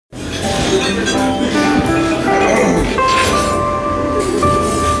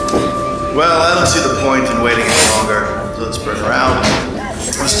Well, I don't see the point in waiting any longer, so let's bring her out.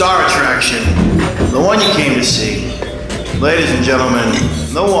 The star attraction, the one you came to see. Ladies and gentlemen,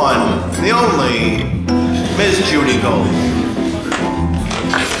 the one, the only, Miss Judy Gold.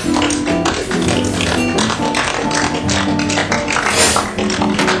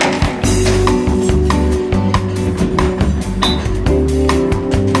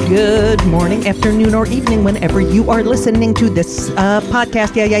 Good morning, afternoon, or evening, whenever you are listening to this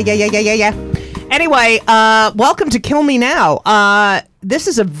podcast. Yeah. Anyway, welcome to Kill Me Now. This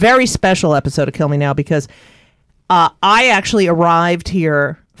is a very special episode of Kill Me Now because I actually arrived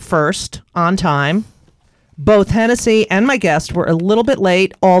here first on time. Both Hennessy and my guest were a little bit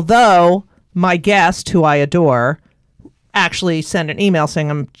late, although my guest, who I adore, actually sent an email saying,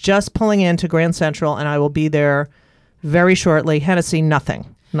 I'm just pulling into Grand Central and I will be there very shortly. Hennessy,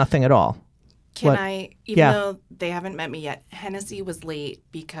 nothing at all. Can I, even though they haven't met me yet, Hennessy was late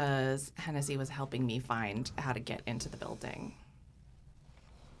because Hennessy was helping me find how to get into the building.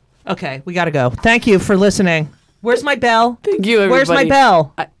 Okay, we got to go. Thank you for listening. Where's my bell? Thank you, everybody. Where's my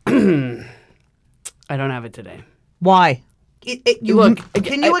bell? I don't have it today. Why? Look,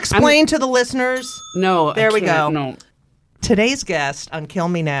 can you explain to the listeners? No, There we go. No. Today's guest on Kill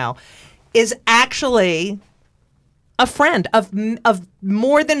Me Now is actually a friend of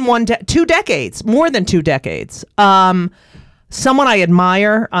more than two decades. Someone I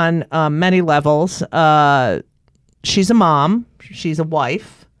admire on many levels. She's a mom. She's a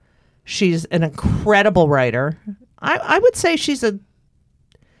wife. She's an incredible writer. I would say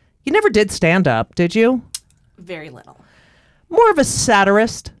you never did stand up, did you? Very little. More of a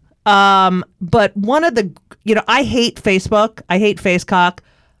satirist. But one of the, I hate Facebook. I hate Facecock.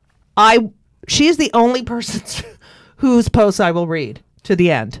 She's the only person whose posts I will read to the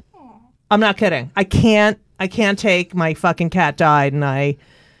end. Aww. I'm not kidding. I can't take my fucking cat died and it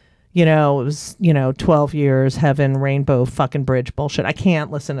was, 12 years, heaven, rainbow, fucking bridge bullshit. I can't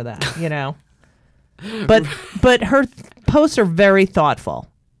listen to that, But her posts are very thoughtful.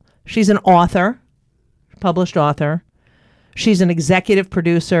 She's an author, published author. She's an executive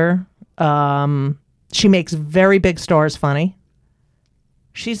producer. She makes very big stars funny.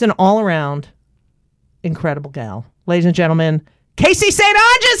 She's an all-around incredible gal. Ladies and gentlemen, Caissie St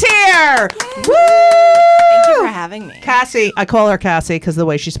is here! Woo! Thank you for having me. Cassie, I call her Cassie because of the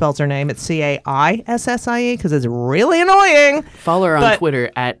way she spells her name. It's Caissie because it's really annoying. Follow her on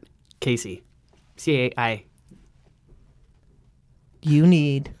Twitter at Caissie. CAI.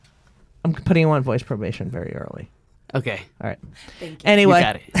 I'm putting you on voice probation very early. Okay. All right. Thank you. Anyway. You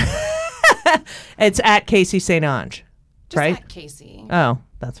got it. It's at Caissie St. Just right? at Caissie. Oh,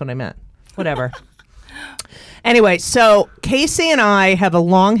 that's what I meant. Whatever. Anyway, so Caissie and I have a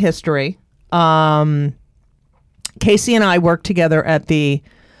long history. Caissie and I worked together at the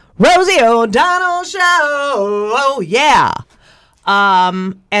Rosie O'Donnell Show. Oh, yeah.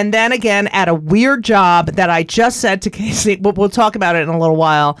 And then again at a weird job that I just said to Caissie, we'll talk about it in a little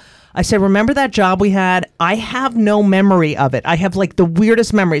while. I said, remember that job we had? I have no memory of it. I have like the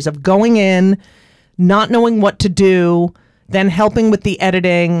weirdest memories of going in, not knowing what to do, then helping with the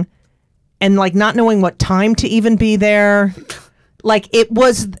editing, and like not knowing what time to even be there. Like it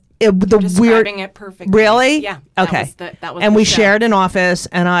was Describing it perfectly. Really? Yeah. Okay. That was and the we show. shared an office,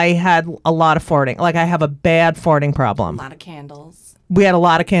 and I had a lot of farting. Like I have a bad farting problem. A lot of candles. We had a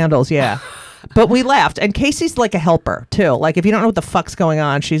lot of candles, yeah. But we laughed. And Caissie's like a helper, too. Like, if you don't know what the fuck's going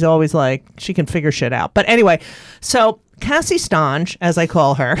on, she's always like, she can figure shit out. But anyway, so Caissie St, as I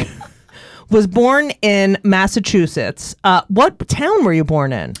call her, was born in Massachusetts. What town were you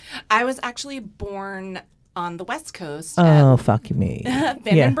born in? I was actually born on the West Coast. Oh, fuck me.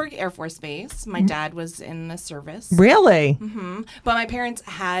 Vandenberg Air Force Base. My dad was in the service. Really? Mm-hmm. But my parents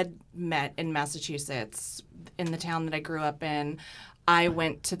had met in Massachusetts, in the town that I grew up in. I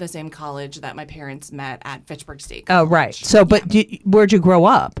went to the same college that my parents met at Fitchburg State College. Oh, right. So, but where'd you grow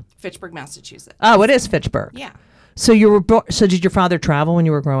up? Fitchburg, Massachusetts. Oh, it is Fitchburg. Yeah. So you were so did your father travel when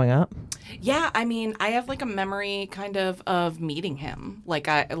you were growing up? Yeah, I mean, I have like a memory kind of meeting him.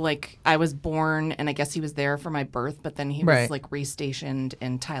 I was born and I guess he was there for my birth, but then he was like restationed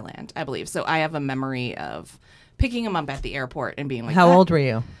in Thailand, I believe. So I have a memory of picking him up at the airport and being like, how old were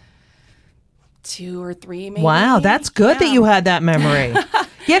you? 2 or 3, maybe. Wow, that's good that you had that memory.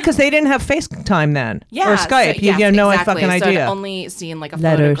 Yeah, because they didn't have FaceTime then. Yeah. Or Skype. So, you have no exactly. fucking idea. So I'd only seen like a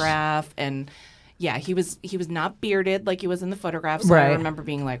Letters. photograph, and yeah, he was not bearded like he was in the photograph. So Right. I remember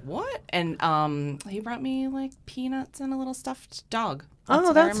being like, what? And he brought me like peanuts and a little stuffed dog. Oh, what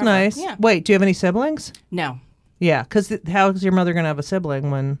I that's remember. nice. Yeah. Wait, do you have any siblings? No. Yeah, because how's your mother going to have a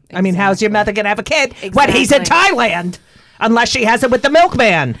sibling when... I mean, how's your mother going to have a kid when he's in Thailand? Unless she has it with the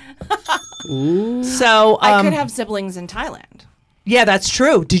milkman. So I could have siblings in Thailand. Yeah, that's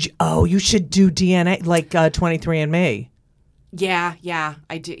true. Did you? Oh, you should do DNA like 23andMe. Yeah,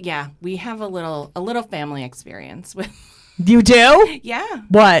 I do. Yeah, we have a little family experience with. You do? Yeah.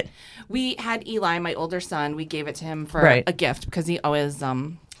 What? We had Eli, my older son. We gave it to him for Right. a gift because he always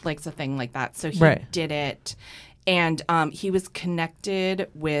likes a thing like that. So he Right. did it, and he was connected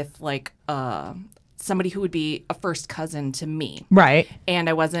with like somebody who would be a first cousin to me. Right. And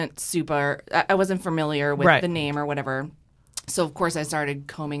I wasn't familiar with Right. the name or whatever. So of course I started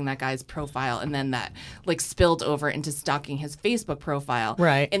combing that guy's profile, and then that like spilled over into stalking his Facebook profile.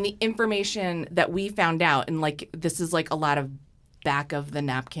 Right. And the information that we found out, and like this is like a lot of back of the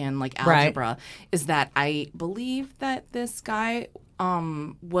napkin like algebra, is that I believe that this guy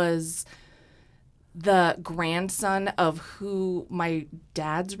was the grandson of who my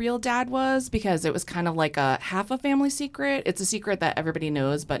dad's real dad was, because it was kind of like a half a family secret. It's a secret that everybody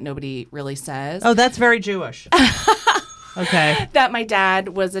knows but nobody really says. Oh, that's very Jewish. Okay. That my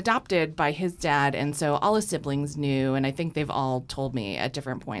dad was adopted by his dad, and so all his siblings knew, and I think they've all told me at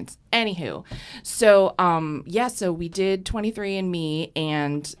different points. Anywho, so so we did 23andMe,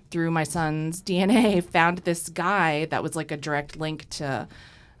 and through my son's DNA found this guy that was like a direct link to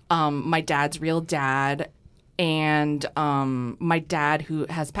my dad's real dad, and my dad, who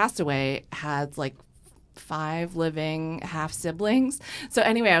has passed away, has like 5 living half siblings. So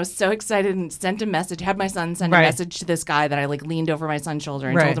anyway, I was so excited and sent a message, had my son send a message to this guy that I like leaned over my son's shoulder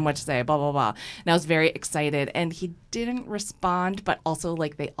and told him what to say, blah, blah, blah. And I was very excited, and he didn't respond, but also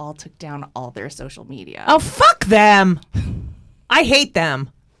like they all took down all their social media. Oh, fuck them. I hate them.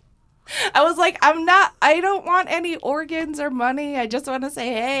 I was like, I don't want any organs or money. I just want to say,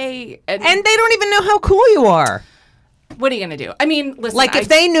 hey. And they don't even know how cool you are. what are you going to do? I mean, listen. Like, if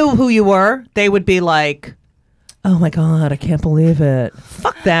they knew who you were, they would be like, oh my God, I can't believe it.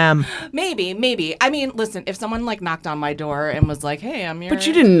 Fuck them. Maybe. I mean, listen, if someone like knocked on my door and was like, hey, I'm your... But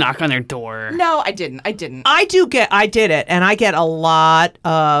you didn't knock on their door. No, I didn't. I did it, and I get a lot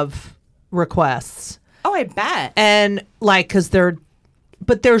of requests. Oh, I bet. And like,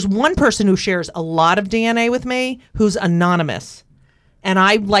 but there's one person who shares a lot of DNA with me who's anonymous. And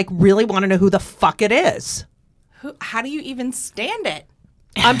I like really want to know who the fuck it is. How do you even stand it?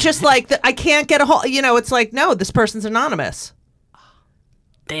 I'm just like, I can't get a hold, it's like, no, this person's anonymous.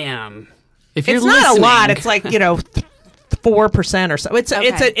 Damn. If you're It's not listening, a lot. It's like, 4% or so. It's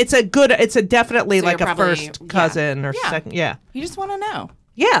a definitely So like you're a probably- first cousin or Yeah. second. Yeah. You just want to know.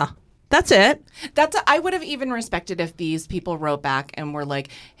 Yeah. That's it. I would have even respected if these people wrote back and were like,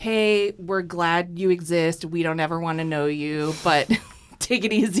 hey, we're glad you exist. We don't ever want to know you, but take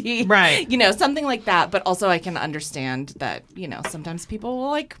it easy. Right. Something like that. But also I can understand that, sometimes people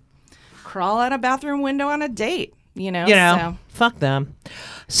will like crawl out a bathroom window on a date, So. Fuck them.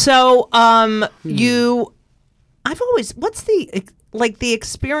 So, what's the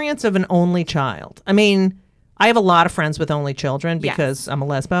experience of an only child? I mean, I have a lot of friends with only children because I'm a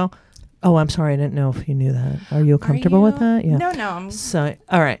lesbo. Oh, I'm sorry. I didn't know if you knew that. Are you comfortable with that? Yeah. No. So,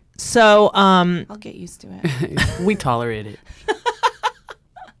 all right. So, I'll get used to it. we tolerate it.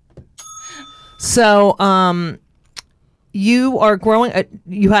 So, you are growing.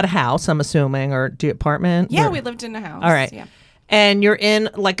 You had a house, I'm assuming, or apartment? Yeah, or? we lived in a house. All right. Yeah. And you're in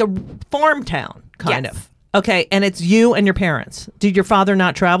like a farm town, kind Yes. of. Okay, and it's you and your parents. Did your father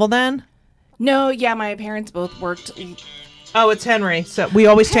not travel then? No, yeah, my parents both worked. Oh, it's Henry. So we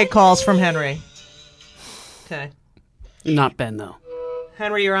always take calls from Henry. Okay. Not Ben, though.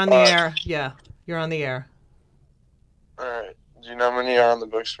 Henry, you're on the air. Yeah, you're on the air. All right. Do you know how many are on the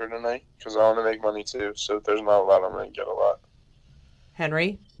books for tonight? Because I want to make money too. So if there's not a lot, I'm going to get a lot.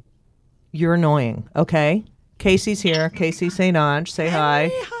 Henry, you're annoying. Okay. Caissie's here. Caissie St. Onge. Say hi.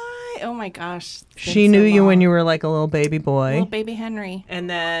 Hey, hi. Oh my gosh. It's She been knew so you when long. you were like a little baby boy. Little baby Henry. And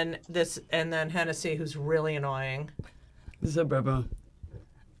then Hennessy, who's really annoying. What's up, bro?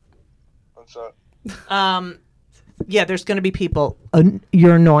 What's up? Yeah, there's going to be people.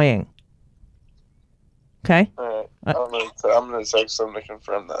 You're annoying. Okay. All right. I'm going to text them to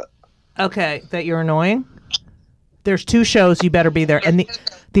confirm that. Okay, that you're annoying. There's 2 shows. You better be there. And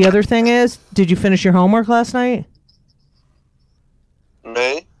the other thing is, did you finish your homework last night?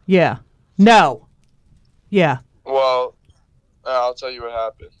 Me? Yeah. No. Yeah. Well, I'll tell you what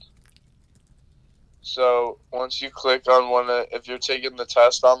happened. So once you click on if you're taking the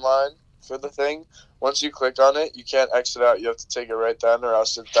test online for the thing, once you click on it, you can't exit out. You have to take it right then, or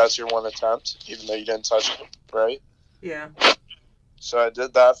else that's your one attempt, even though you didn't touch it, right? Yeah. So I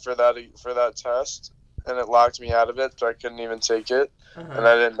did that for that test, and it locked me out of it, so I couldn't even take it. And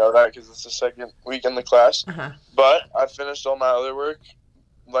I didn't know that because it's the second week in the class. But I finished all my other work.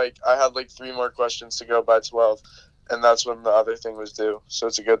 Like, I had like 3 more questions to go by 12, and that's when the other thing was due. So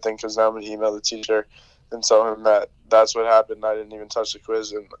it's a good thing because now I'm going to email the teacher and tell him that that's what happened. I didn't even touch the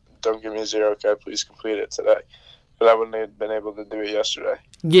quiz, and don't give me a 0. Okay, please complete it today. But I wouldn't have been able to do it yesterday.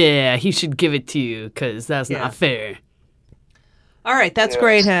 Yeah, he should give it to you because that's not fair. All right, that's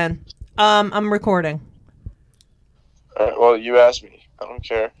great, Hen. I'm recording. All right, well, you asked me. I don't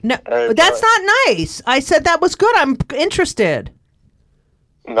care. No, right, that's not nice. I said that was good. I'm interested.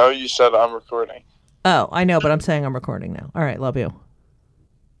 No, you said I'm recording. Oh, I know, but I'm saying I'm recording now. All right, love you.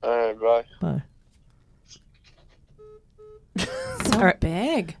 All right, bye. Bye. So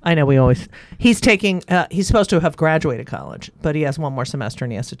big. I know he's supposed to have graduated college, but he has 1 more semester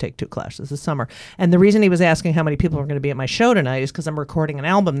and he has to take 2 classes this summer. And the reason he was asking how many people are going to be at my show tonight is because I'm recording an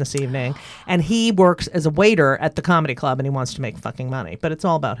album this evening, and he works as a waiter at the comedy club and he wants to make fucking money, but it's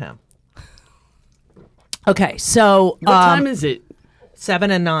all about him. Okay, so What time is it?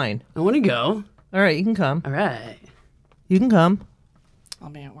 7 and 9. I want to go. All right, you can come. All right. You can come. I'll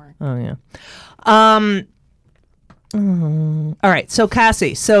be at work. Oh yeah. All right, so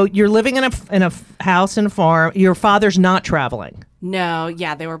Caissie, so you're living in a house and a farm. Your father's not traveling. No,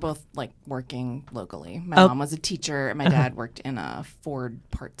 yeah, they were both like working locally. My mom was a teacher, and my dad worked in a Ford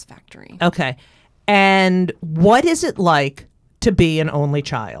parts factory. Okay, and what is it like to be an only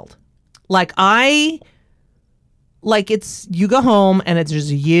child? It's you go home and it's just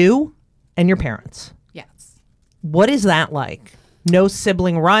you and your parents. Yes. What is that like? No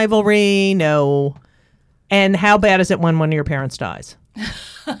sibling rivalry, no. And how bad is it when one of your parents dies?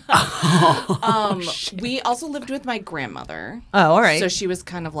 We also lived with my grandmother. Oh, all right. So she was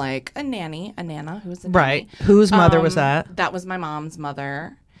kind of like a nana who was a nanny. Right. Whose mother was that? That was my mom's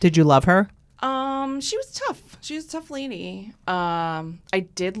mother. Did you love her? She was tough. She was a tough lady. I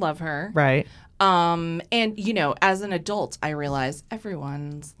did love her. Right. And as an adult, I realized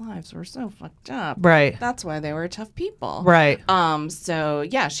everyone's lives were so fucked up. Right. That's why they were tough people. Right. So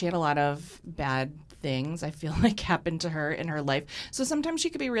yeah, she had a lot of bad things I feel like happened to her in her life. So sometimes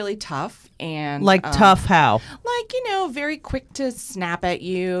she could be really tough and tough how? Very quick to snap at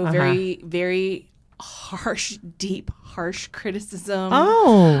you, very, very harsh criticism.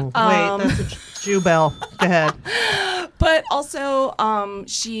 Oh, wait, that's a Jew bell. Go ahead. But also,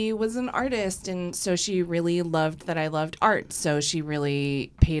 she was an artist, and so she really loved that I loved art. So she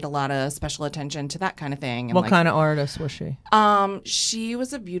really paid a lot of special attention to that kind of thing. And what kind of artist was she? She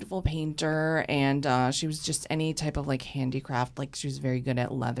was a beautiful painter, and she was just any type of handicraft. She was very good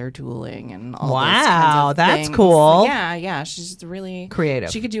at leather tooling and all those kinds of that's things. cool. Yeah. She's just really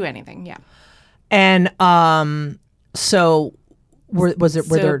creative. She could do anything. Yeah. And so were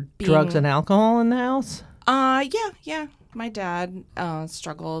there drugs and alcohol in the house? Yeah. My dad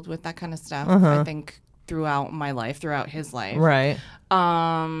struggled with that kind of stuff. I think throughout his life. Right.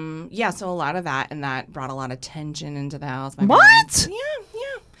 Yeah. So a lot of that, and that brought a lot of tension into the house. What? Yeah.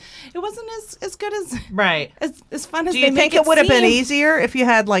 It wasn't as good as right as fun as. Do you think it would have been easier if you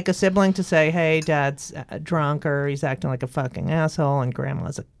had a sibling to say, "Hey, Dad's drunk," or "He's acting like a fucking asshole," and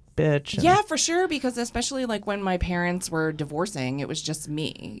Grandma's a bitch? And... Yeah, for sure. Because especially when my parents were divorcing, it was just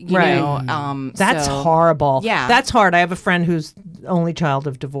me. Right. That's horrible. Yeah, that's hard. I have a friend who's only child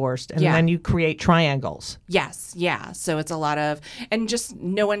of divorced, and then you create triangles. Yes. Yeah. So it's a lot of, and just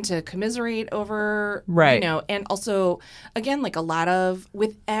no one to commiserate over. Right. And also, again, a lot of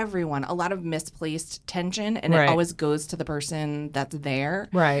misplaced tension, and it always goes to the person that's there.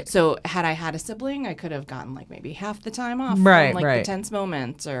 Right. So had I had a sibling, I could have gotten maybe half the time off. Right. From, the tense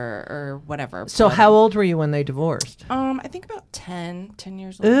moments or whatever. So how old were you when they divorced? I think about 10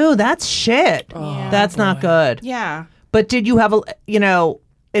 years old. Ooh, that's shit. Yeah. That's not good. Yeah. But did you have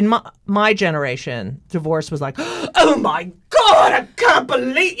in my generation, divorce was like, oh my God, I can't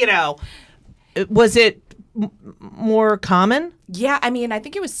believe, was it more common? Yeah, I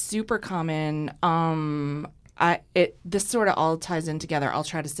think it was super common. This sort of all ties in together. I'll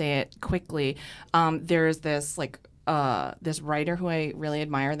try to say it quickly. There's this this writer who I really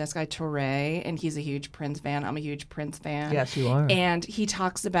admire, this guy Touré, and he's a huge Prince fan. I'm a huge Prince fan. Yes, you are. And he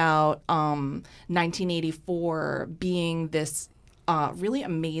talks about 1984 being this really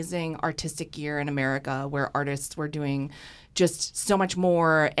amazing artistic year in America where artists were doing just so much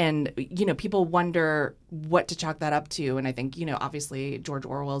more, and people wonder what to chalk that up to. And I think obviously George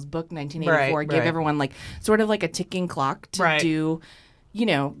Orwell's book 1984 gave everyone sort of a ticking clock to do,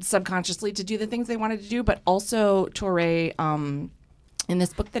 subconsciously to do the things they wanted to do. But also Touré in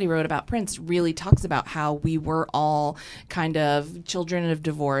this book that he wrote about Prince really talks about how we were all kind of children of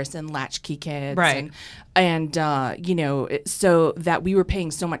divorce and latchkey kids. Right. And so that we were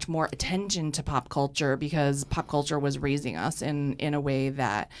paying so much more attention to pop culture because pop culture was raising us in a way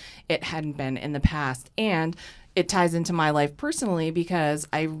that it hadn't been in the past. And it ties into my life personally because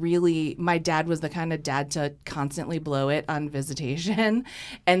my dad was the kind of dad to constantly blow it on Visitation.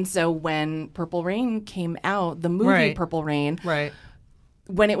 And so when Purple Rain came out, the movie Purple Rain,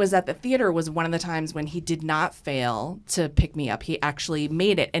 when it was at the theater was one of the times when he did not fail to pick me up. He actually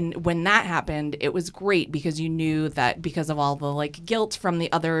made it. And when that happened, it was great because you knew that because of all the like guilt from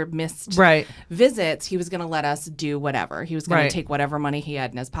the other missed visits, he was going to let us do whatever. He was going to take whatever money he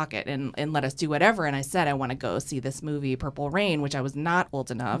had in his pocket and let us do whatever. And I said, I want to go see this movie, Purple Rain, which I was not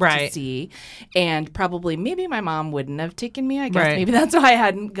old enough to see. And probably maybe my mom wouldn't have taken me. I guess maybe that's why I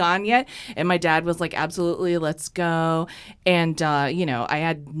hadn't gone yet. And my dad was like, absolutely, let's go. And, I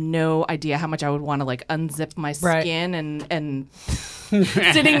had no idea how much I would want to like unzip my skin and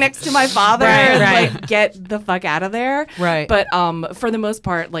sitting next to my father and like get the fuck out of there. Right. But for the most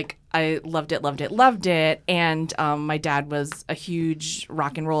part, like I loved it. And my dad was a huge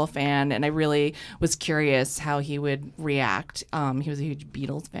rock and roll fan, and I really was curious how he would react. He was a huge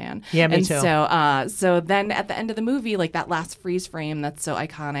Beatles fan. Yeah, me too. So then at the end of the movie, like that last freeze frame that's so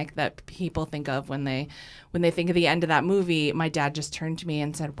iconic that people think of when they think of the end of that movie, my dad just turned to me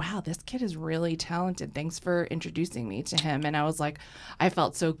and said, wow, this kid is really talented. Thanks for introducing me to him. And I was like, I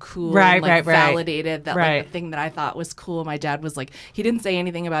felt so cool and validated that like the thing that I thought was cool. My dad was like, he didn't say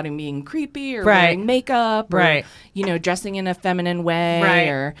anything about him being creepy or wearing makeup or, dressing in a feminine way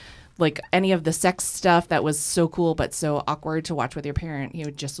or like any of the sex stuff that was so cool but so awkward to watch with your parent. He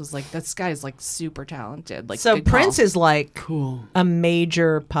just was like, this guy is like super talented. Like, so Prince is like a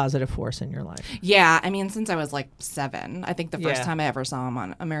major positive force in your life. Yeah, I mean, since I was like 7, I think the first time I ever saw him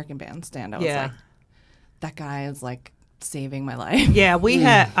on American Bandstand, I was like, that guy is like saving my life. Yeah, we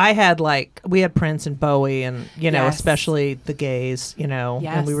had Prince and Bowie and especially the gays,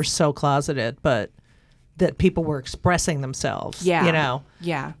 and we were so closeted, but that people were expressing themselves, in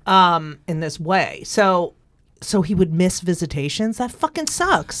this way. So he would miss visitations. That fucking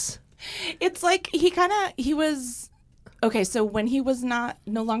sucks. It's like he was okay. So when he was no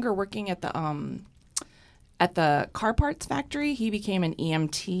longer working at the car parts factory, he became an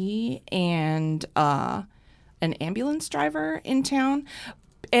EMT and an ambulance driver in town,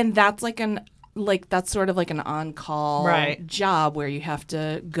 and that's that's sort of like an on-call job where you have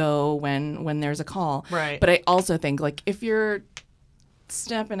to go when there's a call. Right. But I also think like if you're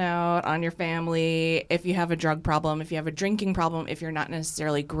stepping out on your family, if you have a drug problem, if you have a drinking problem, if you're not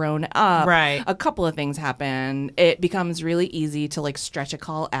necessarily grown up, a couple of things happen. It becomes really easy to like stretch a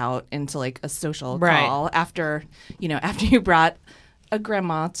call out into like a social call after you brought a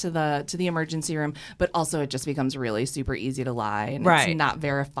grandma to the emergency room, but also it just becomes really super easy to lie and it's not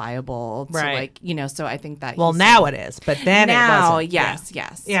verifiable to like, so I think that now it is, but then it wasn't. Yes.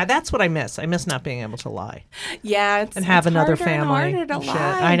 Yeah, that's what I miss. I miss not being able to lie. Yeah, and have another family. Harder to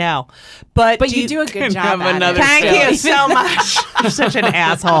lie. I know. But you do a good job at it. Thank you so much. You're such an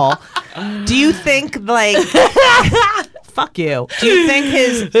asshole. Do you think like fuck you. Do you think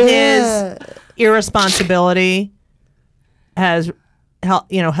his irresponsibility has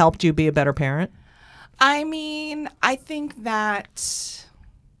helped you be a better parent? I mean, I think that,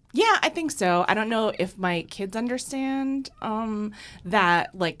 I think so. I don't know if my kids understand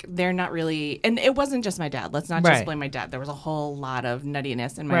that, like, they're not really, and it wasn't just my dad. Let's not just blame my dad. There was a whole lot of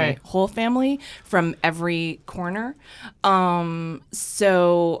nuttiness in my whole family from every corner.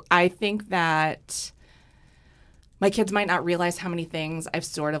 So I think that my kids might not realize how many things I've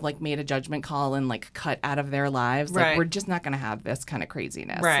sort of like made a judgment call and like cut out of their lives. Like we're just not going to have this kind of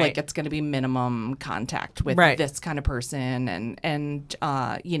craziness. Like it's going to be minimum contact with this kind of person. And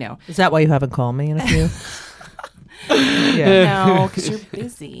Is that why you haven't called me in a few? No, because you're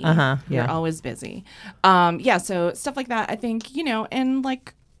busy. Yeah. You're always busy. So stuff like that, I think, and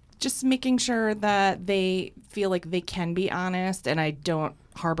like just making sure that they feel like they can be honest and I don't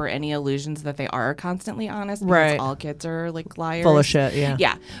harbor any illusions that they are constantly honest because all kids are like liars, full of shit.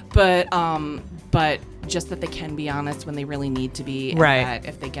 Yeah but just that they can be honest when they really need to be, and that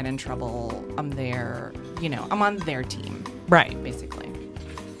if they get in trouble, I'm there, I'm on their team, basically.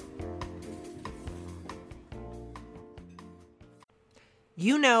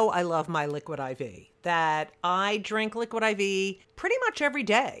 I love my Liquid IV, that I drink Liquid IV pretty much every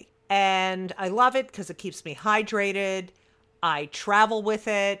day, and I love it because it keeps me hydrated. I travel with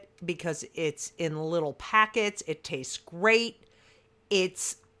it because it's in little packets. It tastes great.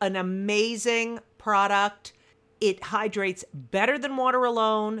 It's an amazing product. It hydrates better than water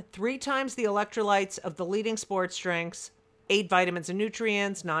alone, 3 times the electrolytes of the leading sports drinks, 8 vitamins and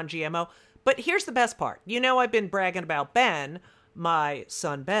nutrients, non-GMO. But here's the best part. I've been bragging about Ben, my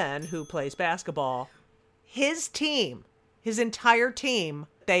son Ben, who plays basketball. His team, his entire team,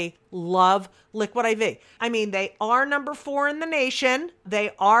 they love Liquid IV. I mean, they are number 4 in the nation.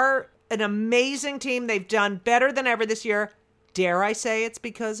 They are an amazing team. They've done better than ever this year. Dare I say it's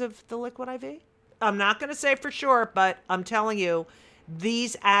because of the Liquid IV? I'm not going to say for sure, but I'm telling you,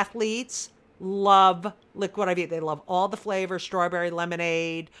 these athletes love Liquid IV. They love all the flavors, strawberry,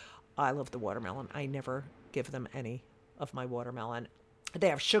 lemonade. I love the watermelon. I never give them any of my watermelon. They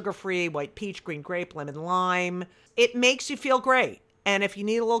have sugar-free, white peach, green grape, lemon lime. It makes you feel great. And if you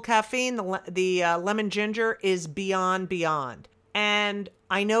need a little caffeine, the lemon ginger is beyond. And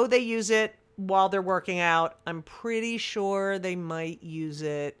I know they use it while they're working out. I'm pretty sure they might use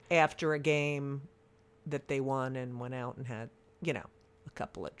it after a game that they won and went out and had, a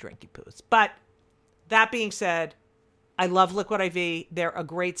couple of drinky poos. But that being said, I love Liquid IV. They're a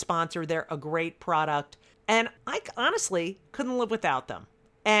great sponsor. They're a great product. And I honestly couldn't live without them.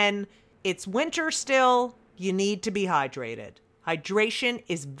 And it's winter still. You need to be hydrated. Hydration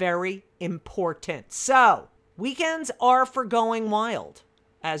is very important. So, weekends are for going wild,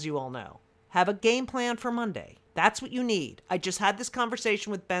 as you all know. Have a game plan for Monday. That's what you need. I just had this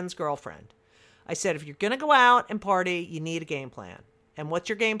conversation with Ben's girlfriend. I said, if you're going to go out and party, you need a game plan. And what's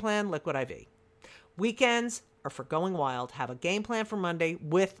your game plan? Liquid IV. Weekends are for going wild. Have a game plan for Monday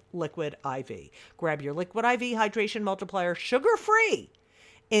with Liquid IV. Grab your Liquid IV Hydration Multiplier sugar-free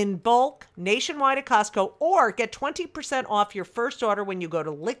in bulk nationwide at Costco, or get 20% off your first order when you go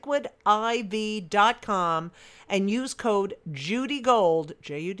to liquidiv.com and use code JUDYGOLD,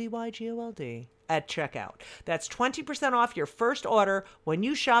 JUDYGOLD, at checkout. That's 20% off your first order when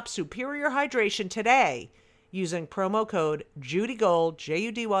you shop Superior Hydration today using promo code JUDYGOLD,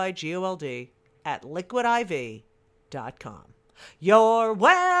 JUDYGOLD, at liquidiv.com. You're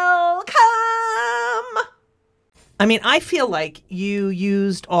welcome! I mean, I feel like you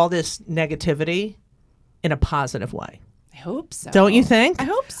used all this negativity in a positive way. I hope so. Don't you think? I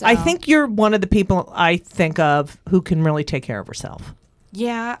hope so. I think you're one of the people I think of who can really take care of herself.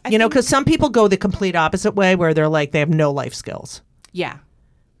 Yeah. Because some people go the complete opposite way where they're like, they have no life skills. Yeah.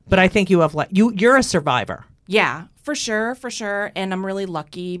 But I think you have, you're a survivor. Yeah, for sure. And I'm really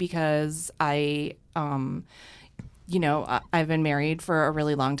lucky because I've been married for a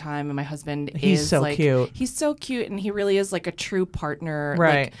really long time, and my husband he's is so cute. He's so cute, and he really is like a true partner.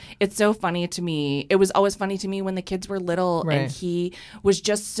 Right. Like, it's so funny to me. It was always funny to me when the kids were little, right. and he was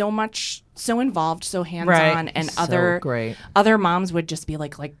just so involved, so hands-on, right. and So other moms would just be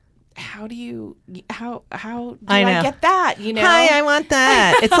like, how do I know. get that? Hi, I want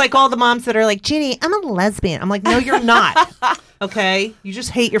that. It's like all the moms that are like, Ginny, I'm a lesbian. I'm like, no, you're not. Okay? You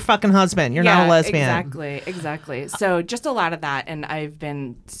just hate your fucking husband. You're not a lesbian. Exactly. So just a lot of that. And I've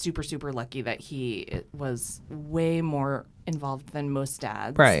been super, super lucky that he was way more involved than most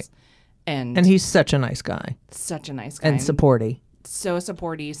dads. Right. And he's such a nice guy. Such a nice guy. And supporty. So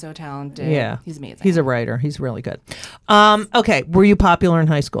supporty, so talented. Yeah. He's amazing. He's a writer. He's really good. Okay. Were you popular in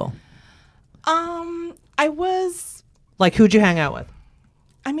high school? I was. Like, who'd you hang out with?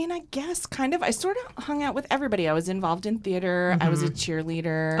 I mean, I guess kind of. I sort of hung out with everybody. I was involved in theater. I was a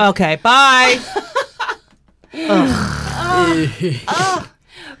cheerleader. Okay, bye.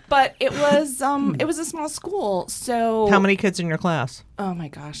 But it was a small school. So how many kids in your class? Oh my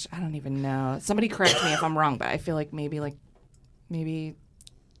gosh, I don't even know. Somebody correct me if I'm wrong, but I feel like maybe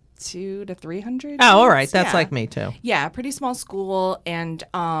 200 to 300. Oh, all right. That's like me too. Yeah, pretty small school, and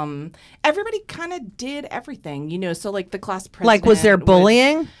everybody kind of did everything, so like the class president. Like, was there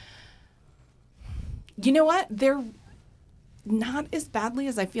bullying? You know what? There not as badly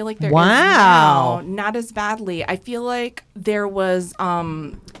as I feel like there is now. Not as badly. I feel like there was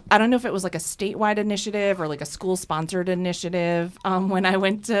I don't know if it was like a statewide initiative or like a school sponsored initiative when I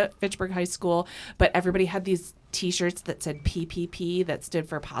went to Fitchburg High School, but everybody had these T-shirts that said PPP, that stood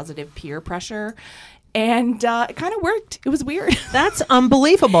for positive peer pressure. And it kind of worked. It was weird. That's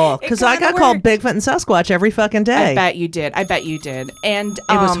unbelievable. Because I got called Bigfoot and Sasquatch every fucking day. I bet you did. And it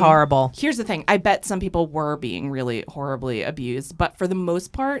was horrible. Here's the thing. I bet some people were being really horribly abused. But for the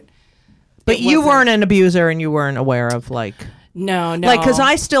most part. But you weren't an abuser, and you weren't aware of No. Like, because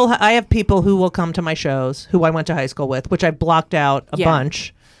I have people who will come to my shows who I went to high school with, which I blocked out a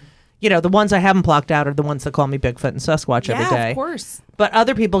bunch. The ones I haven't blocked out are the ones that call me Bigfoot and Sasquatch every day. Yeah, of course. But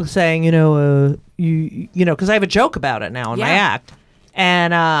other people saying, because I have a joke about it now in my act.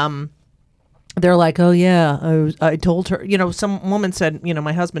 And they're like, oh yeah, I told her, some woman said,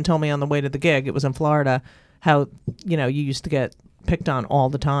 my husband told me on the way to the gig, it was in Florida, how, you used to get picked on all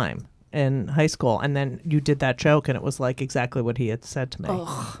the time in high school, and then you did that joke, and it was like exactly what he had said to me.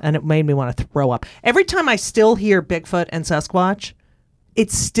 Ugh. And it made me want to throw up. Every time I still hear Bigfoot and Sasquatch, it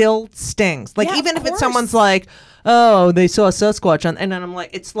still stings. Like, even if it's someone's like, oh, they saw a Sasquatch and then I'm like,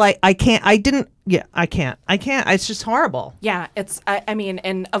 it's like, I can't, it's just horrible. Yeah, it's,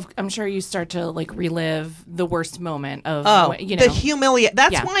 I'm sure you start to like relive the worst moment of, the humiliation.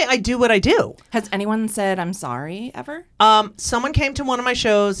 That's why I do what I do. Has anyone said, I'm sorry ever? Someone came to one of my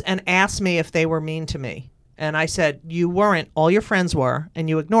shows and asked me if they were mean to me. And I said, you weren't, all your friends were, and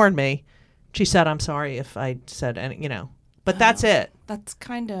you ignored me. She said, I'm sorry if I said any, but that's it. That's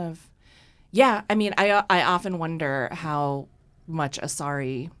kind of, yeah. I mean, I often wonder how far a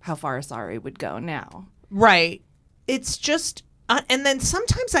sorry would go now. Right. It's just, and then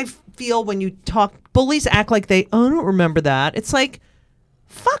sometimes I feel when you talk, bullies act like I don't remember that. It's like,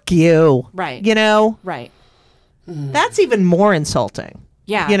 fuck you. Right. Right. That's even more insulting.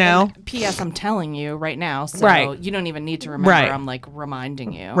 Yeah. And P.S. I'm telling you right now, so you don't even need to remember. Right. I'm like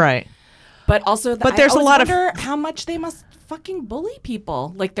reminding you. Right. But also, but there's a lot of how much they must fucking bully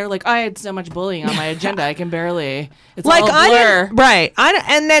people. Like they're like, I had so much bullying on my agenda, I can barely. It's like all a blur. Right.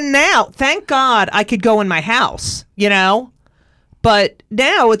 And then now, thank God, I could go in my house. But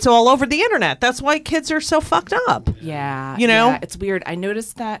now it's all over the internet. That's why kids are so fucked up. Yeah. Yeah, it's weird. I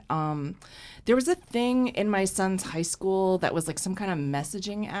noticed that there was a thing in my son's high school that was like some kind of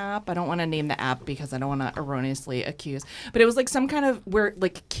messaging app. I don't want to name the app because I don't want to erroneously accuse. But it was like some kind of where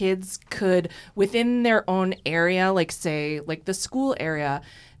like kids could, within their own area, like say like the school area,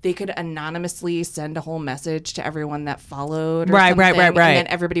 they could anonymously send a whole message to everyone that followed or something. Right. And then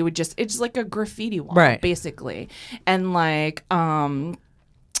everybody would it's just like a graffiti wall, basically. And like,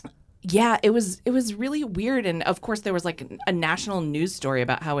 yeah, it was really weird. And of course there was like a national news story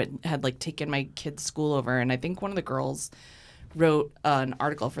about how it had like taken my kid's school over. And I think one of the girls wrote an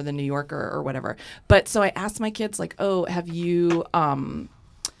article for the New Yorker or whatever. But so I asked my kids like, oh, have you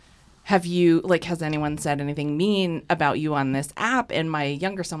like, has anyone said anything mean about you on this app? And my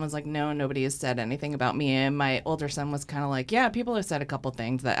younger son was like, no, nobody has said anything about me. And my older son was kind of like, yeah, people have said a couple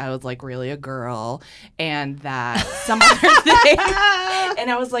things that I was like really a girl and that some other thing. And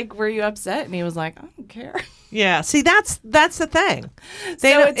I was like, were you upset? And he was like, I don't care. Yeah. See, that's the thing.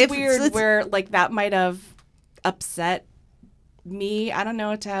 So it's weird where like that might have upset me. I don't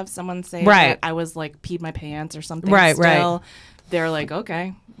know, to have someone say that I was like peed my pants or something. Right. They're like,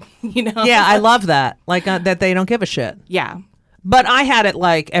 okay. Yeah, I love that. Like that they don't give a shit. Yeah. But I had it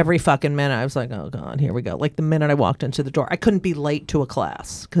like every fucking minute. I was like, oh God, here we go. Like the minute I walked into the door, I couldn't be late to a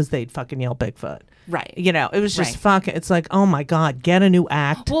class because they'd fucking yell Bigfoot. Right. It was just fucking, it's like, oh my God, get a new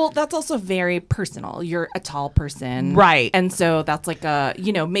act. Well, that's also very personal. You're a tall person. Right. And so that's like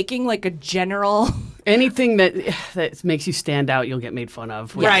making like a general. Anything that makes you stand out, you'll get made fun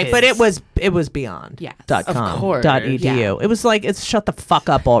of. Right. Kids. But it was beyond. Yeah. .com, of course. .edu. Yeah. It was like, it's shut the fuck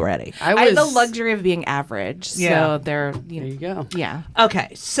up already. I had the luxury of being average. So there you go. Yeah. Okay.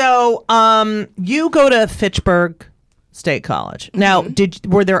 So you go to Fitchburg State College. Now,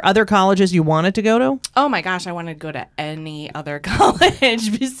 were there other colleges you wanted to go to? Oh my gosh, I wanted to go to any other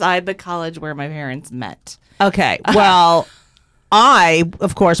college beside the college where my parents met. Okay, well, I,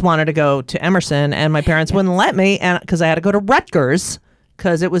 of course, wanted to go to Emerson, and my parents wouldn't let me, and because I had to go to Rutgers,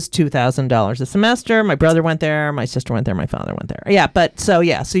 because it was $2,000 a semester. My brother went there, my sister went there, my father went there.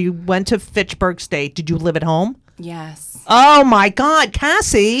 Yeah, so you went to Fitchburg State. Did you live at home? Yes. Oh my God,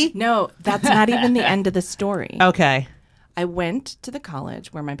 Caissie. No, that's not even the end of the story. Okay. I went to the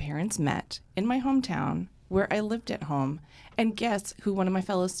college where my parents met in my hometown, where I lived at home. And guess who one of my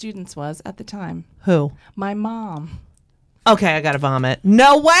fellow students was at the time? Who? My mom. Okay, I gotta vomit.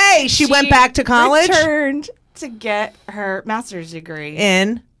 No way! She went back to college? Returned to get her master's degree.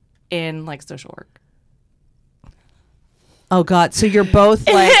 In like social work. Oh God! So you're both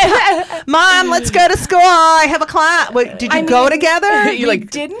like, Mom, let's go to school. I have a class. Wait, did you go together? You like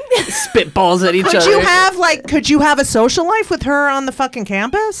didn't spitballs at each other. Could you have a social life with her on the fucking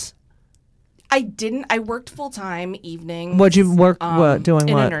campus? I didn't. I worked full time evenings. What'd you work? Doing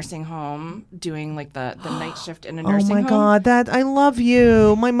in what? In a nursing home, doing like the night shift in a nursing home. Oh my God! I love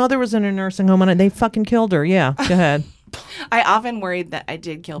you. My mother was in a nursing home and they fucking killed her. Yeah, go ahead. I often worried that I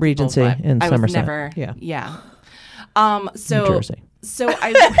did kill Regency people, but in I Somerset. was never. Yeah. So New Jersey. So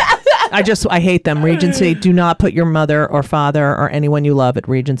I I hate them. Regency. Do not put your mother or father or anyone you love at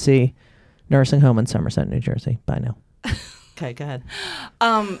Regency Nursing Home in Somerset, New Jersey. Bye now. Okay, go ahead.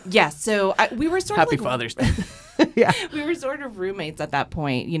 Yeah, so we were sort Happy of Father's Day. Yeah. we were sort of roommates at that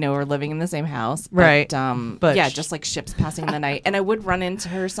point. You know, we're living in the same house. Right. But yeah, just like ships passing the night. And I would run into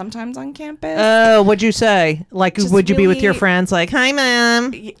her sometimes on campus. Oh, what'd you say? Like, Just would you be with your really- friends? Like, hi,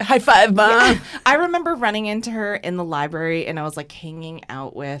 Mom. High five, Mom. I remember running into her in the library, and I was like hanging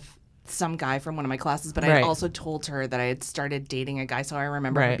out with some guy from one of my classes, but I Right. had also told her that I had started dating a guy, so I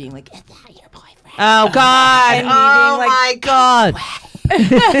remember her Right. being like, "Is that your boyfriend?" Oh, God. And me Oh, being like, my God.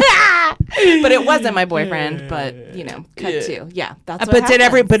 But it wasn't my boyfriend. But you know, cut to that's. What But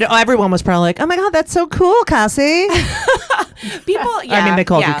happens. everyone was probably like, oh, my God, that's so cool, Caissie. People? Yeah, I mean, they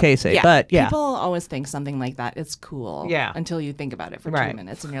called you Caissie, but yeah. People always think something like that is cool. Yeah. Until you think about it for Right. 2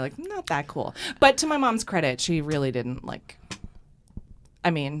 minutes, and you're like, not that cool. But to my mom's credit, she really didn't like. I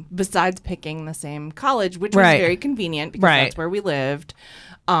mean, besides picking the same college, which was Right. very convenient because Right. that's where we lived,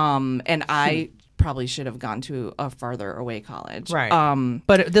 and I probably should have gone to a farther away college. Right. Um,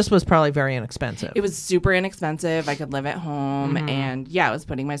 But this was probably very inexpensive. it was super inexpensive. I could live at home, Mm-hmm. and yeah, I was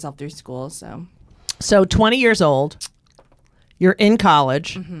putting myself through school. So 20 years old, you're in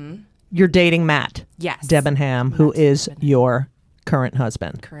college, you're dating Matt Yes. Debenham, who is your current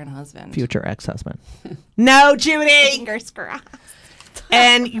husband, Current husband. future ex-husband. No, Judy. Fingers crossed.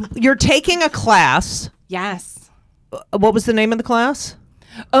 And you're taking a class. Yes. What was the name of the class?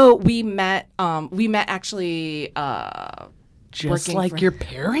 Oh, we met actually Just working like for- your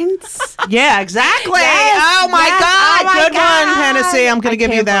parents? Yeah, exactly. Yes, oh my yes, God, oh my good God. one, Hennessy. I'm going to I give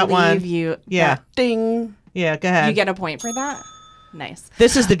you can't that one. believe You, Yeah, Ding. yeah. Go ahead. You get a point for that? Nice.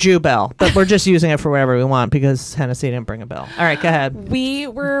 This is the Jew bell, but we're just using it for whatever we want because Hennessy didn't bring a bell. All right, go ahead. We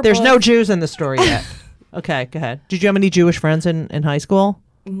were There's both- no Jews in the story yet. Okay, go ahead. Did you have any Jewish friends in high school?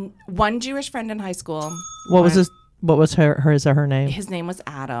 one Jewish friend in high school. What was his? What was her name? His name was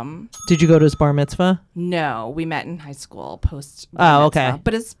Adam. Did you go to his bar mitzvah? No, we met in high school post. Oh, okay.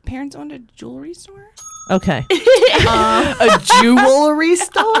 But his parents owned a jewelry store. Okay. A jewelry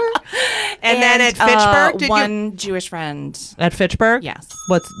store? And then at Fitchburg, did you? one Jewish friend. At Fitchburg? Yes,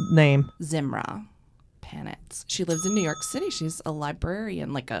 What's name? Zimra Panitz. She lives in New York City. She's a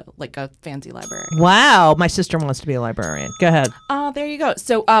librarian, like a fancy library. Wow, my sister wants to be a librarian. Go ahead. Oh, there you go.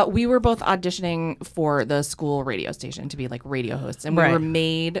 So we were both auditioning for the school radio station to be like radio hosts, and we Right. were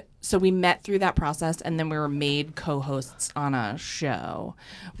made. So we met through that process, and then we were made co-hosts on a show,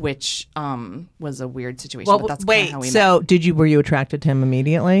 which was a weird situation. but that's kinda how we met. So were you attracted to him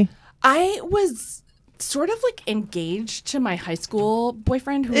immediately? I was sort of like engaged to my high school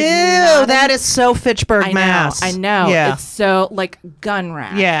boyfriend. Who Ew, was not that is so Fitchburg, I Mass. know. Yeah. It's so like gun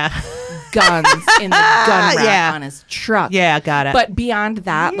rack. Yeah. Guns in the gun rack Yeah. on his truck. Yeah, got it. But beyond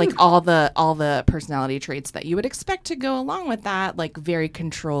that, like all the personality traits that you would expect to go along with that, like very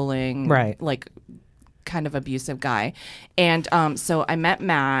controlling, Right. like kind of abusive guy. And so I met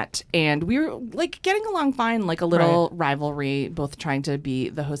Matt, and we were like getting along fine, like a little rivalry, both trying to be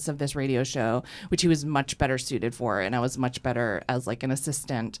the hosts of this radio show, which he was much better suited for, and I was much better as like an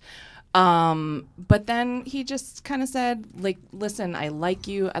assistant. But then he just kind of said, like, listen, I like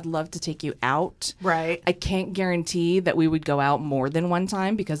you. I'd love to take you out. Right. I can't guarantee that we would go out more than one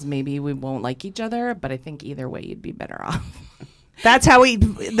time because maybe we won't like each other, but I think either way you'd be better off. That's how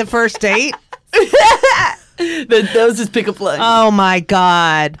the first date? That was his pickup line. Oh my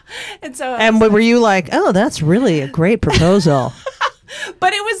God. And so And were you like, oh, that's really a great proposal?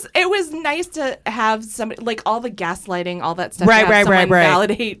 but it was nice to have somebody, like, all the gaslighting, all that stuff. Right, to have right, someone right.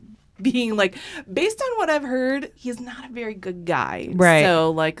 validate being like, based on what I've heard, he's not a very good guy. Right.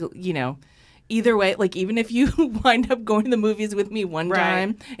 So, like, you know, either way, like, even if you wind up going to the movies with me one Right.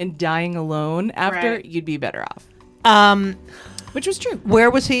 time and dying alone after, Right. you'd be better off. Which was true.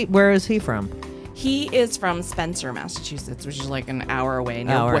 Where is he from? He is from Spencer, Massachusetts, which is like an hour away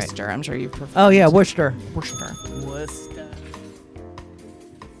near Oh, right. Worcester. I'm sure you've performed. Oh yeah, Worcester. Worcester. Worcester.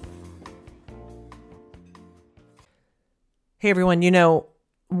 Hey everyone, you know,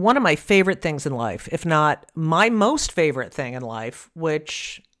 one of my favorite things in life, if not my most favorite thing in life,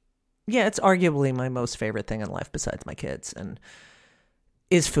 which, yeah, it's arguably my most favorite thing in life besides my kids, and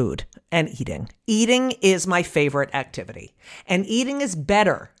is food and eating. Eating is my favorite activity, and eating is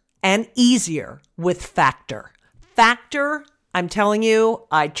better and easier with Factor. Factor, I'm telling you,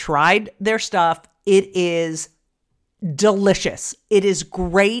 I tried their stuff. It is delicious. It is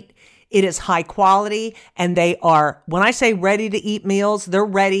great. It is high quality, and they are, when I say ready to eat meals, they're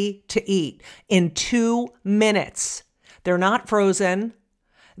ready to eat in 2 minutes. They're not frozen.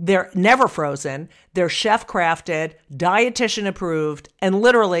 They're never frozen. They're chef crafted, dietitian approved, and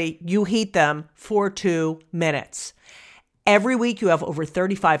literally you heat them for 2 minutes. Every week you have over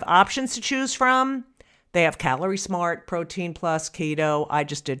 35 options to choose from. They have Calorie Smart, Protein Plus, Keto. I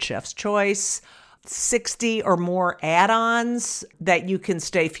just did Chef's Choice. 60 or more add-ons that you can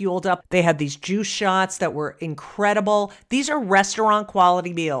stay fueled up. They had these juice shots that were incredible. These are restaurant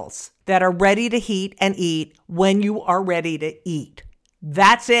quality meals that are ready to heat and eat when you are ready to eat.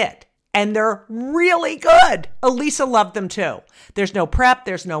 That's it. And they're really good. Elisa loved them too. There's no prep.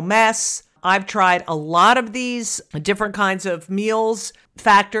 There's no mess. I've tried a lot of these different kinds of meals.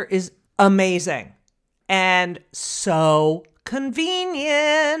 Factor is amazing and so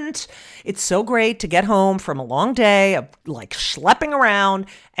convenient. It's so great to get home from a long day of like schlepping around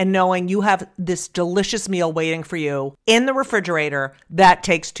and knowing you have this delicious meal waiting for you in the refrigerator that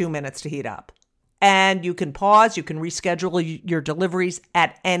takes 2 minutes to heat up. And you can pause, you can reschedule your deliveries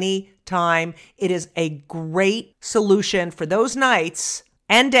at any time. It is a great solution for those nights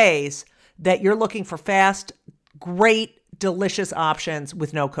and days that you're looking for fast, great, delicious options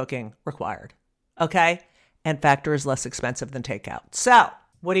with no cooking required. Okay? And Factor is less expensive than takeout. So,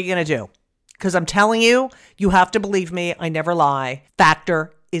 what are you going to do? Because I'm telling you, you have to believe me. I never lie.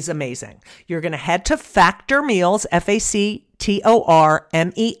 Factor is amazing. You're going to head to Factor Meals,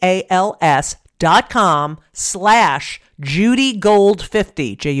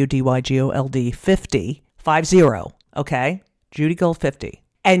 FactorMeals.com/JudyGold50, JudyGold 50, okay? JudyGold50.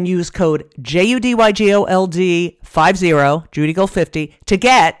 And use code JudyGold50, JudyGold50, to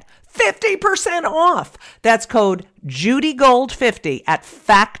get 50% off. That's code JudyGold50 at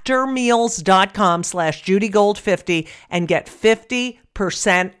factormeals.com/JudyGold50 and get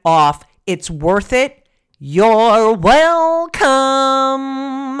 50% off. It's worth it. You're welcome.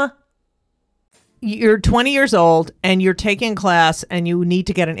 You're 20 years old and you're taking class and you need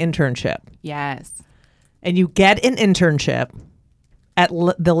to get an internship. Yes. And you get an internship at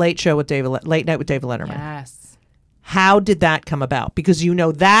the Late Night with David Letterman. Yes. How did that come about? Because you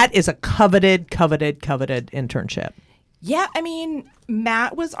know that is a coveted internship. Yeah, I mean,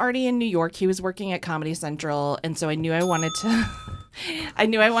 Matt was already in New York. He was working at Comedy Central, and so I knew I wanted to. Come.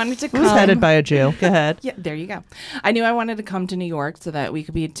 Who's headed by a Jew? Go ahead. Yeah, there you go. I knew I wanted to come to New York so that we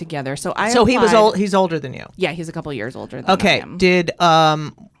could be together. So he was old. He's older than you. Yeah, he's a couple years older than I am. Did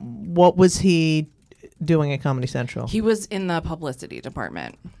what was he doing at Comedy Central? He was in the publicity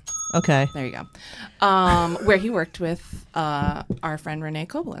department. Okay. There you go. Where he worked with our friend Renee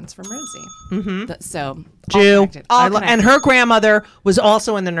Koblenz from Rosie. Mm-hmm. So Jew. And her grandmother was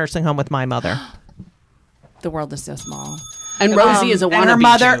also in the nursing home with my mother. The world is so small. And Rosie is a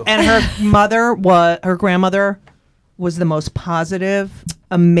wannabe Jew. Her grandmother was the most positive,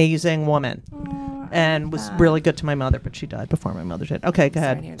 amazing woman. And was really good to my mother, but she died before my mother did. Okay, go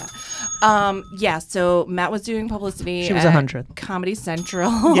ahead. Sorry to hear that. So Matt was doing publicity. She was at 100. Comedy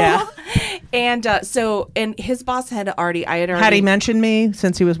Central. Yeah. And his boss had already. Had he mentioned me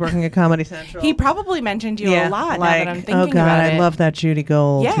since he was working at Comedy Central? He probably mentioned you a lot. Now that I'm thinking oh God, about it. I love that Judy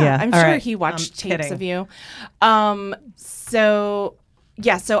Gold. Yeah, I'm sure right. he watched tapes kidding. of you.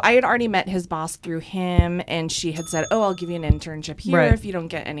 So I had already met his boss through him, and she had said, "Oh, I'll give you an internship here if you don't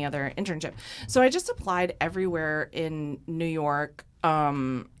get any other internship." So I just applied everywhere in New York,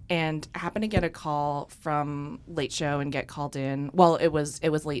 and happened to get a call from Late Show and get called in. Well, it was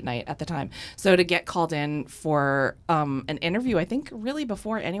late night at the time, so to get called in for an interview, I think really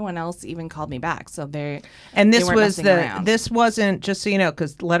before anyone else even called me back. So this wasn't, just so you know,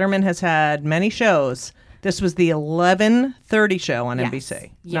 because Letterman has had many shows. This was the 11:30 show on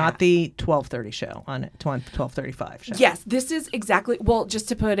NBC, not the 12:30 show on 12:35 show. Yes, this is exactly. Well, just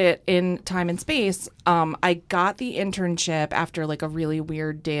to put it in time and space, I got the internship after like a really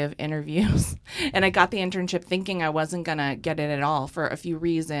weird day of interviews, and I got the internship thinking I wasn't gonna get it at all for a few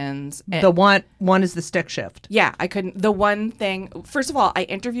reasons. The one is the stick shift. Yeah, I couldn't. The one thing, first of all, I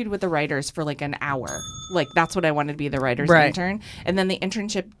interviewed with the writers for like an hour. Like that's what I wanted to be, the writer's intern. And then the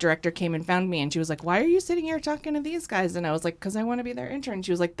internship director came and found me, and she was like, "Why are you sitting here talking to these guys?" And I was like, "Because I want to be their intern."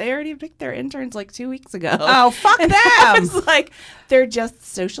 She was like, "They already picked their interns like 2 weeks ago." Oh, fuck them! I was like, "They're just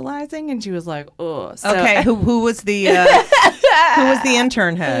socializing," and she was like, "Oh." So okay, who was the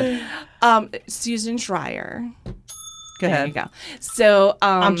intern head? Susan Schreier. Go ahead. There you go. So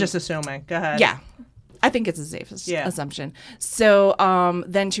I'm just assuming. Go ahead. Yeah. I think it's a safe assumption. So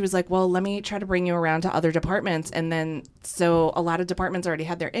then she was like, "Well, let me try to bring you around to other departments." And then so a lot of departments already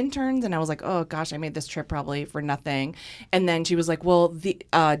had their interns, and I was like, "Oh gosh, I made this trip probably for nothing." And then she was like, "Well, the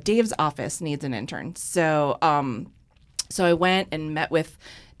Dave's office needs an intern." So so I went and met with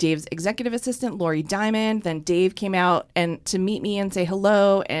Dave's executive assistant, Lori Diamond. Then Dave came out and to meet me and say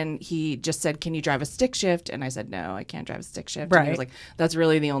hello, and he just said, "Can you drive a stick shift?" And I said, "No, I can't drive a stick shift." Right. And he was like, "That's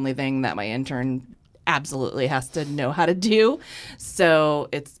really the only thing that my intern absolutely has to know how to do. So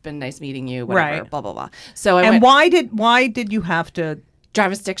it's been nice meeting you, whatever, Right. blah, blah, blah. So I And went, why did you have to?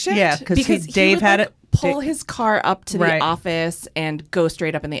 drive a stick shift? Yeah, because he Dave would, had like, it. pull his car up to Right. the office and go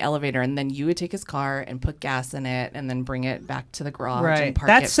straight up in the elevator, and then you would take his car and put gas in it and then bring it back to the garage Right. and park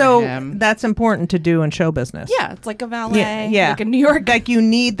That's it for so. him. That's important to do in show business. Yeah, it's like a valet. Yeah. Like a New York. Like you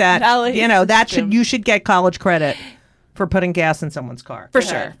need that. Valet You know that system. you should get college credit for putting gas in someone's car. For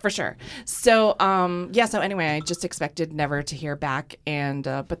sure. So, so anyway, I just expected never to hear back, and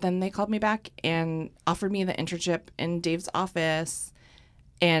but then they called me back and offered me the internship in Dave's office,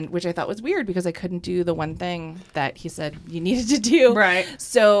 and which I thought was weird because I couldn't do the one thing that he said you needed to do. Right.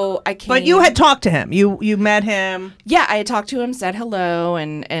 So I came. But you had talked to him. You met him. Yeah, I had talked to him, said hello,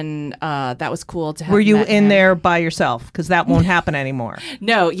 and that was cool to have. Were you met in him. there by yourself? Because that won't happen anymore.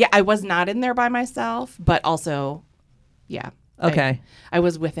 No, yeah, I was not in there by myself, but also, yeah. Okay. I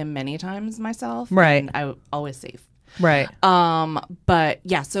was with him many times myself. Right. And I always safe. Right. But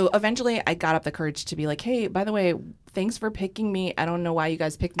yeah, so eventually I got up the courage to be like, hey, by the way, thanks for picking me. I don't know why you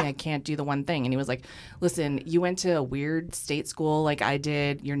guys picked me. I can't do the one thing. And he was like, listen, you went to a weird state school like I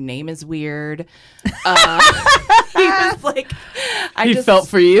did. Your name is weird. He was like, He felt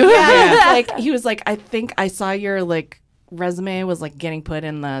for you. yeah. Like he was like, I think I saw your like resume was like getting put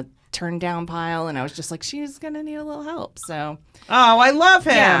in the turn down pile, and I was just like, she's gonna need a little help. So I love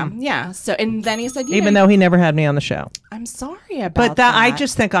him. yeah. So and then he said, Even though he never had me on the show. I'm sorry about But that I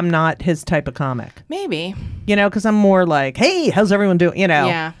just think I'm not his type of comic. maybe You know, because I'm more like, hey, how's everyone doing? You know.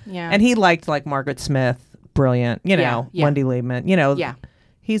 yeah. And he liked like Margaret Smith, brilliant. You know, Yeah. Wendy Liebman. You know. Yeah.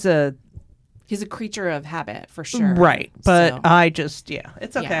 He's a He's a creature of habit for sure. right, but So- I just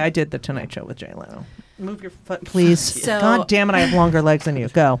it's okay. Yeah. I did the Tonight Show with Jay Leno. Move your foot, please. So- God damn it, I have longer legs than you.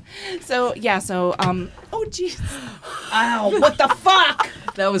 Go. So oh jeez. Ow! What the fuck?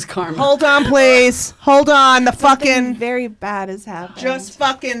 That was karma. Hold on, please. Hold on. The Something fucking very bad has happened. just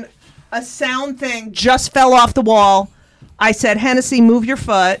fucking a sound thing just fell off the wall. I said, Hennessy, move your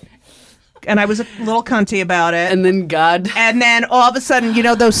foot. And I was a little cunty about it. And then God. And then all of a sudden, you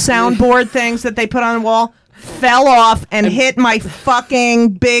know those soundboard things that they put on the wall fell off and hit my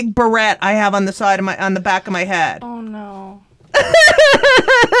fucking big barrette I have on the back of my head. Oh no.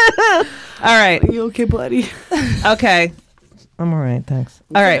 All right. Are you okay, buddy? Okay. I'm all right, thanks.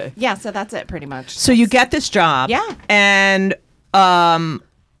 All right. Okay. Yeah, so that's it pretty much. So you get this job. Yeah. And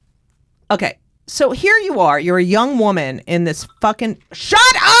okay. So here you are. You're a young woman in this fucking shut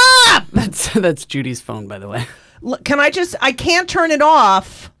up. That's Judy's phone, by the way. Look, can I can't turn it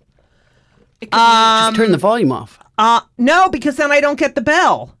off. Just turn the volume off. No, because then I don't get the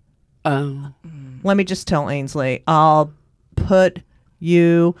bell. Oh. Let me just tell Ainsley, I'll put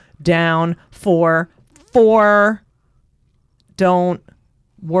you down for 4. Don't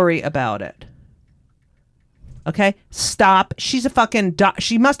worry about it. Okay? Stop. She's a fucking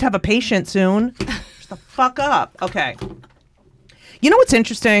she must have a patient soon. Shut the fuck up. Okay. You know what's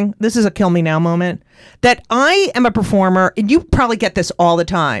interesting? This is a kill me now moment. That I am a performer, and you probably get this all the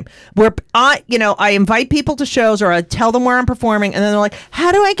time, where I invite people to shows or I tell them where I'm performing, and then they're like,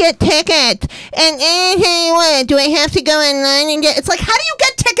 how do I get tickets? And what, do I have to go online and get... It's like, how do you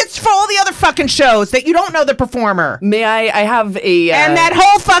get tickets for all the other fucking shows that you don't know the performer? May I have a... And that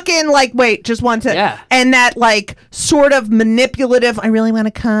whole fucking, like, wait, just one second. Yeah. And that, like, sort of manipulative, I really want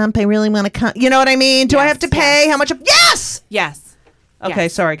to comp, you know what I mean? Do I have to pay? yes. How much? Yes! Yes. Okay,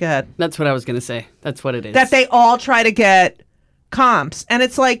 Yes. sorry, go ahead. That's what I was going to say. That's what it is. That they all try to get comps. And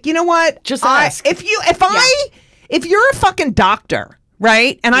it's like, you know what? Just ask. If you're a fucking doctor,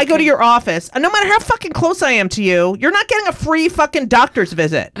 right? And I go to your office, and no matter how fucking close I am to you, you're not getting a free fucking doctor's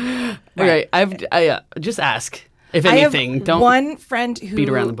visit. Okay, I just ask. If I have anything, don't one friend who beat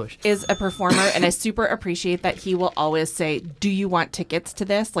around the bush. is a performer, and I super appreciate that he will always say, do you want tickets to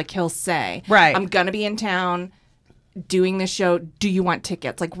this? Like he'll say, Right. I'm going to be in town doing this show. Do you want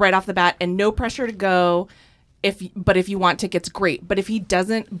tickets? Like right off the bat, and no pressure to go. But if you want tickets, great. But if he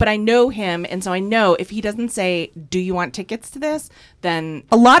doesn't, but I know him, and so I know if he doesn't say, do you want tickets to this? Then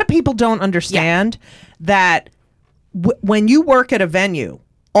A lot of people don't understand that when you work at a venue,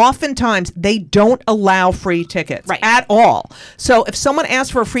 oftentimes they don't allow free tickets at all. So if someone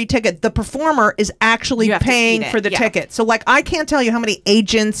asks for a free ticket, the performer is actually You have to paying eat it, for the yeah. ticket. So like I can't tell you how many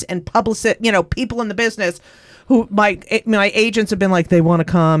agents and publicists, people in the business who my agents have been like, they want to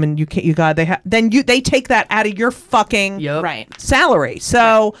come and they take that out of your fucking Yep. right. salary.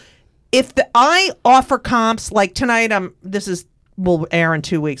 So if I offer comps, like tonight, will air in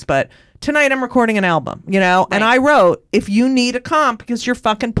 2 weeks, but tonight I'm recording an album, and I wrote, if you need a comp because you're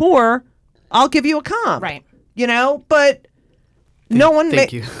fucking poor, I'll give you a comp. Right. But no one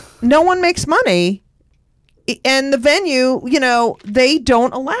thank you. no one makes money and the venue, they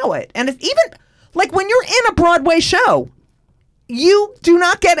don't allow it. And if even like when you're in a Broadway show, you do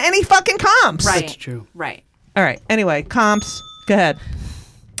not get any fucking comps. Right. That's true. Right. All right. Anyway, comps. Go ahead.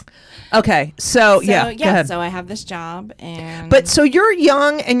 Okay. So go ahead. So I have this job, and But so you're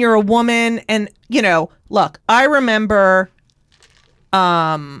young and you're a woman, and look, I remember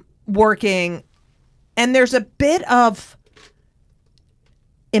working, and there's a bit of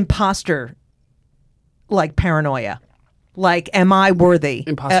imposter like paranoia. Like, am I worthy?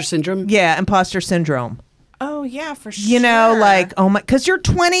 Imposter syndrome? Yeah, imposter syndrome. oh yeah, for sure. Like, oh my, because you're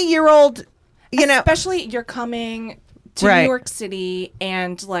 20-year-old, especially you're coming to Right. New York City,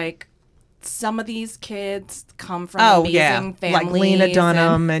 and like some of these kids come from amazing families, like Lena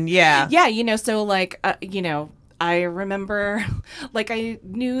Dunham, and yeah. So like I remember, like, I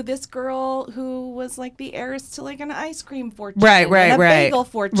knew this girl who was like the heiress to like an ice cream fortune, Right, and a bagel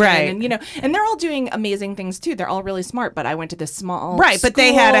fortune, right. and and they're all doing amazing things too. They're all really smart, but I went to this small but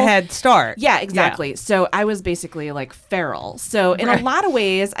they had a school. head start. Yeah, exactly. So I was basically like feral. So in a lot of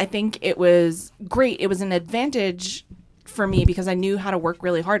ways, I think it was great. It was an advantage for me because I knew how to work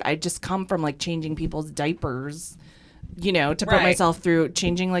really hard. I'd just come from like changing people's diapers, to put Right. myself through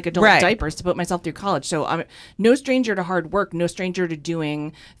changing like adult Right. diapers to put myself through college. So I'm no stranger to hard work, no stranger to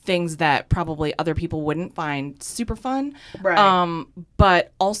doing things that probably other people wouldn't find super fun. Right.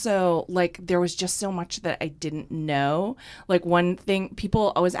 But also like there was just so much that I didn't know. Like one thing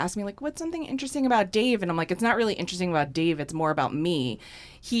people always ask me like, what's something interesting about Dave? And I'm like, it's not really interesting about Dave. It's more about me.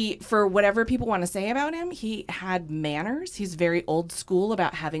 He, for whatever people want to say about him, he had manners. He's very old school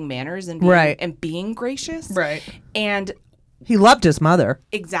about having manners and being, Right. and being gracious. Right. And He loved his mother.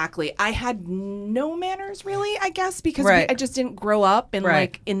 exactly, I had no manners really, I guess, because Right. I just didn't grow up in Right.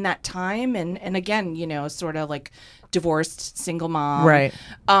 like in that time. And again, sort of like divorced single mom. Right.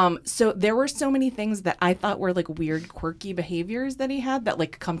 So there were so many things that I thought were like weird, quirky behaviors that he had that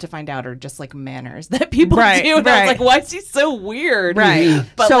like come to find out are just like manners that people Right, do. And I right. was like, why is he so weird? Right.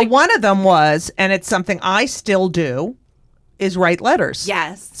 But so like, one of them was, and it's something I still do, is write letters.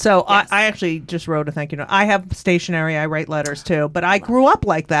 yes. So Yes. I actually just wrote a thank you note. I have stationery. I write letters too, but I grew up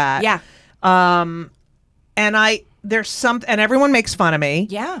like that. Yeah. And and everyone makes fun of me.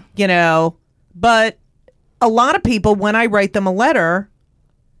 Yeah. But a lot of people, when I write them a letter,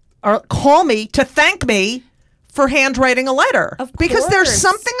 call me to thank me for handwriting a letter. Of Because there's course.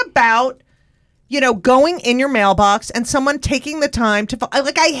 something about, going in your mailbox and someone taking the time to,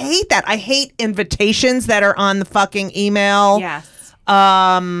 like, I hate that. I hate invitations that are on the fucking email. Yes.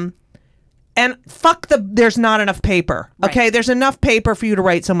 And fuck there's not enough paper. Right. Okay. There's enough paper for you to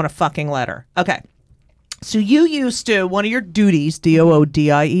write someone a fucking letter. Okay. So you used to, one of your duties,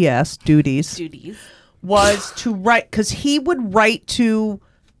 DOODIES, duties, was to write, because he would write to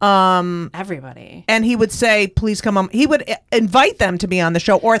Everybody. and he would say, please come on. He would invite them to be on the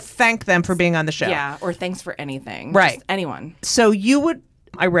show or thank them for being on the show. Yeah. Or thanks for anything. Right. Just anyone. So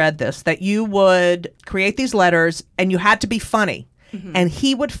I read this, that you would create these letters and you had to be funny, and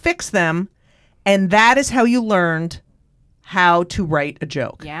he would fix them, and that is how you learned how to write a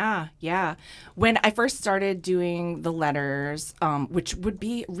joke. Yeah, yeah. When I first started doing the letters, which would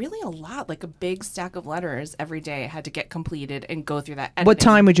be really a lot, like a big stack of letters every day I had to get completed and go through that editing. What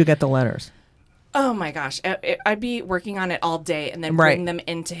time would you get the letters? Oh my gosh. I'd be working on it all day and then Right. bring them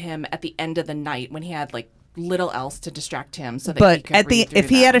into him at the end of the night when he had like little else to distract him so that he But could read through if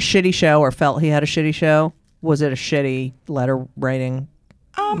he had a them. shitty show or felt he had a shitty show, was it a shitty letter writing?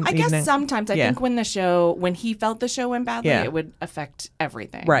 I guess evening? sometimes I Yeah. think when he felt the show went badly, Yeah. it would affect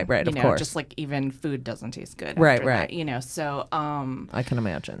everything. Right, You of know, course. just like even food doesn't taste good. Right, after right. That, so I can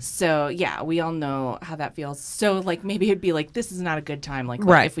imagine. So yeah, we all know how that feels. So like maybe it'd be like, this is not a good time. Like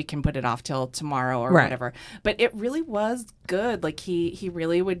Right. if we can put it off till tomorrow or Right. whatever. But it really was good. Like he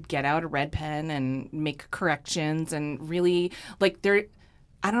really would get out a red pen and make corrections and really like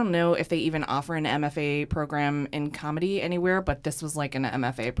I don't know if they even offer an MFA program in comedy anywhere, but this was like an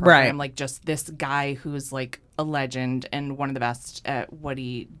MFA program. Right. Like just this guy who's like a legend and one of the best at what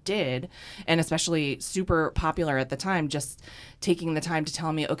he did, and especially super popular at the time, just taking the time to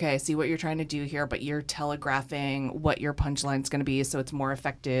tell me, okay, I see what you're trying to do here, but you're telegraphing what your punchline's going to be, so it's more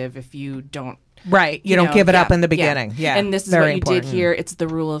effective if you don't. Right. You don't know, give it yeah, up in the beginning. Yeah. And this is Very what you important. did here. It's the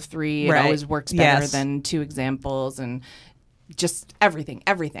rule of three. It Right. always works better Yes. than two examples, and just everything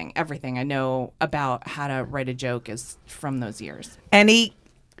I know about how to write a joke is from those years. Any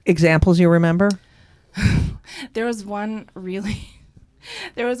examples you remember? There was one really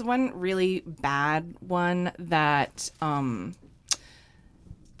bad one that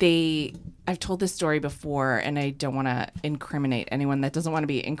I've told this story before, and I don't want to incriminate anyone that doesn't want to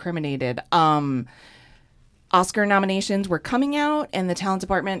be incriminated. Oscar nominations were coming out, and the talent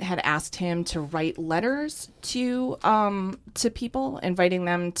department had asked him to write letters to people, inviting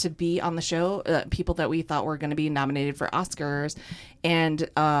them to be on the show, people that we thought were going to be nominated for Oscars. And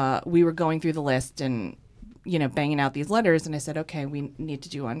we were going through the list and, banging out these letters. And I said, okay, we need to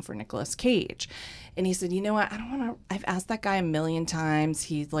do one for Nicolas Cage. And he said, you know what? I don't want to. I've asked that guy a million times.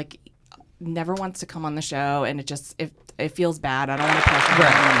 He's like, never wants to come on the show, and it feels bad. I don't want to pressure him.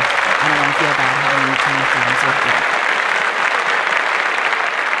 I don't want to feel bad having him kind of feeling so good.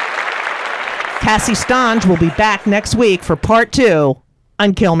 Caissie St will be back next week for part 2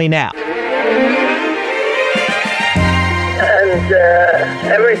 on Kill Me Now. And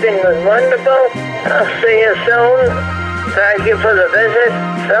everything was wonderful. I'll see you soon. Thank you for the visit.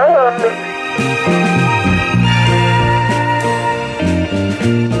 So long.